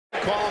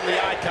call him the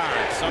icon,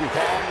 some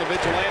call him the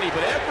vigilante,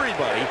 but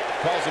everybody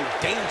calls him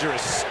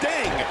dangerous.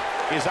 Sting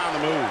is on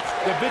the move.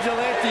 The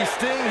vigilante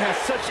Sting has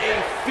such a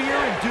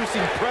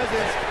fear-inducing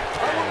presence.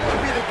 I wouldn't want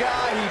to be the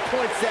guy he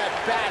points that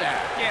bat at.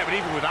 Yeah, but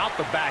even without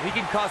the bat, he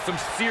can cause some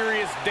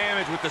serious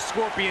damage with the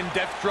Scorpion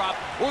Death Drop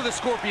or the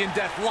Scorpion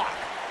Death Lock.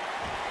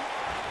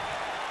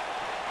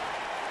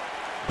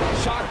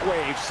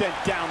 Shockwave sent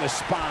down the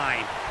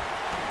spine.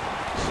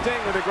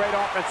 Sting with a great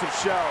offensive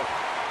show.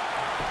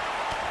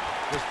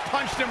 Just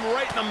punched him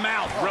right in the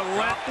mouth.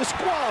 Relent.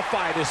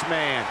 Disqualify this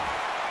man.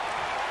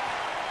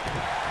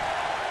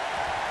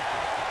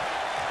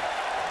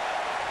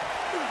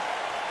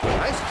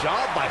 Nice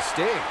job by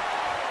Sting.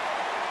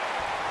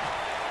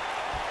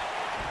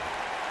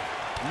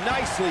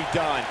 Nicely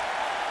done.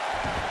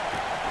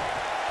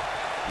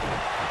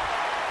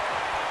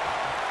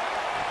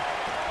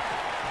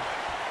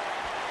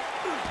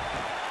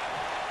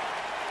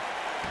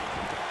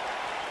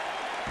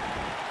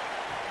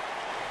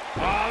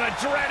 Oh,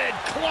 the dreaded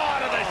claw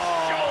to the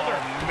shoulder.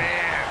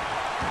 Man.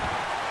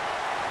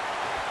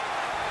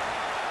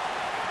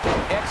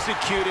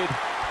 Executed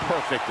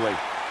perfectly.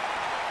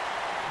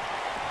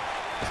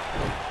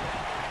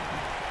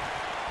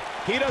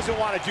 He doesn't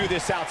want to do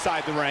this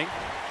outside the ring.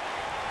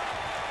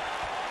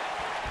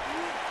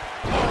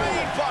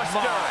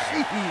 Brainbuster!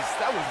 Jeez,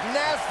 that was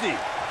nasty.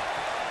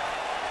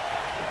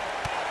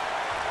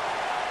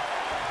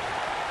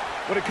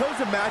 When it comes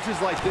to matches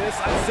like this,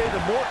 I'd say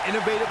the more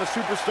innovative a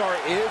superstar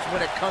is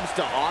when it comes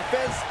to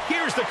offense.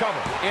 Here's the cover.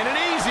 And an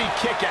easy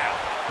kick out.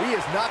 He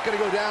is not going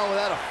to go down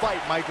without a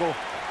fight, Michael.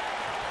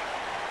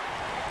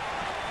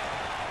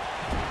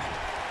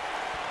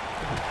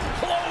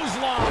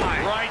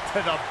 Clothesline! Right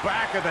to the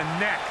back of the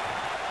neck.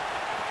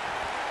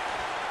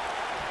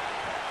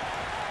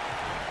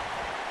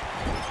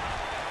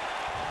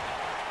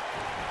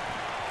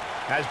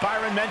 As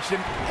Byron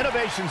mentioned,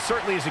 innovation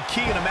certainly is a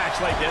key in a match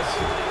like this.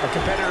 A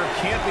competitor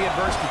can't be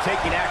adverse to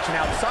taking action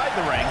outside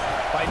the ring.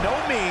 By no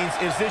means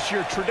is this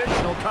your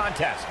traditional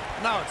contest.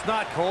 No, it's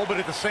not, Cole, but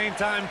at the same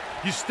time,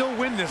 you still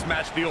win this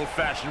match the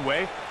old-fashioned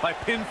way, by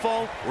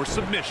pinfall or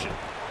submission.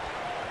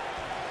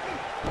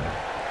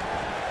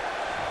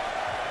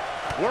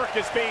 Work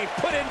is being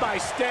put in by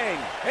Sting.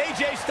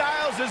 AJ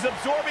Styles is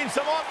absorbing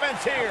some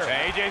offense here.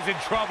 AJ's in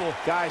trouble.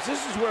 Guys,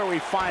 this is where we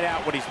find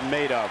out what he's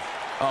made of.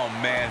 Oh,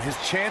 man, his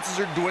chances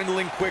are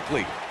dwindling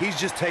quickly. He's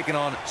just taken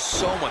on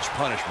so much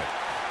punishment.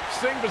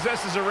 Sting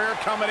possesses a rare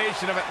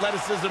combination of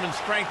athleticism and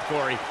strength,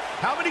 Corey.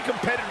 How many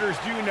competitors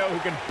do you know who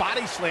can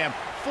body slam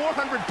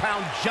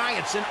 400-pound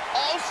giants and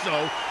also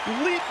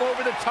leap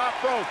over the top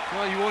rope?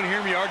 Well, you won't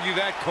hear me argue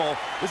that, Cole.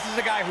 This is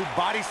a guy who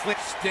body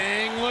slams.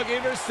 Sting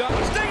looking for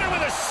something. Stinger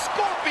with a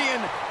Scorpion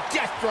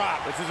Death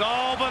Drop. This is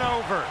all but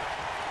over.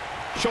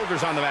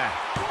 Shoulders on the mat.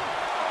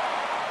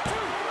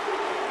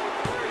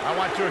 I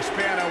want to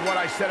expand on what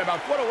I said about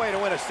what a way to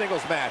win a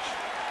singles match.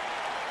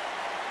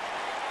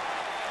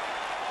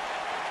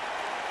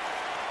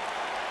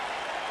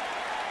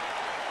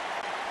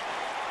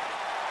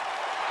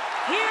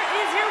 Here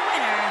is your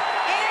winner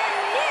and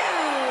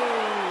new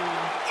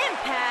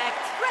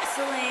Impact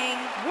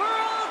Wrestling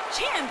World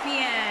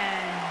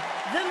Champion,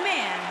 the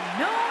man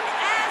known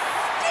as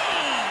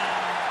Sting.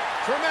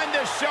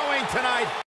 Tremendous showing tonight.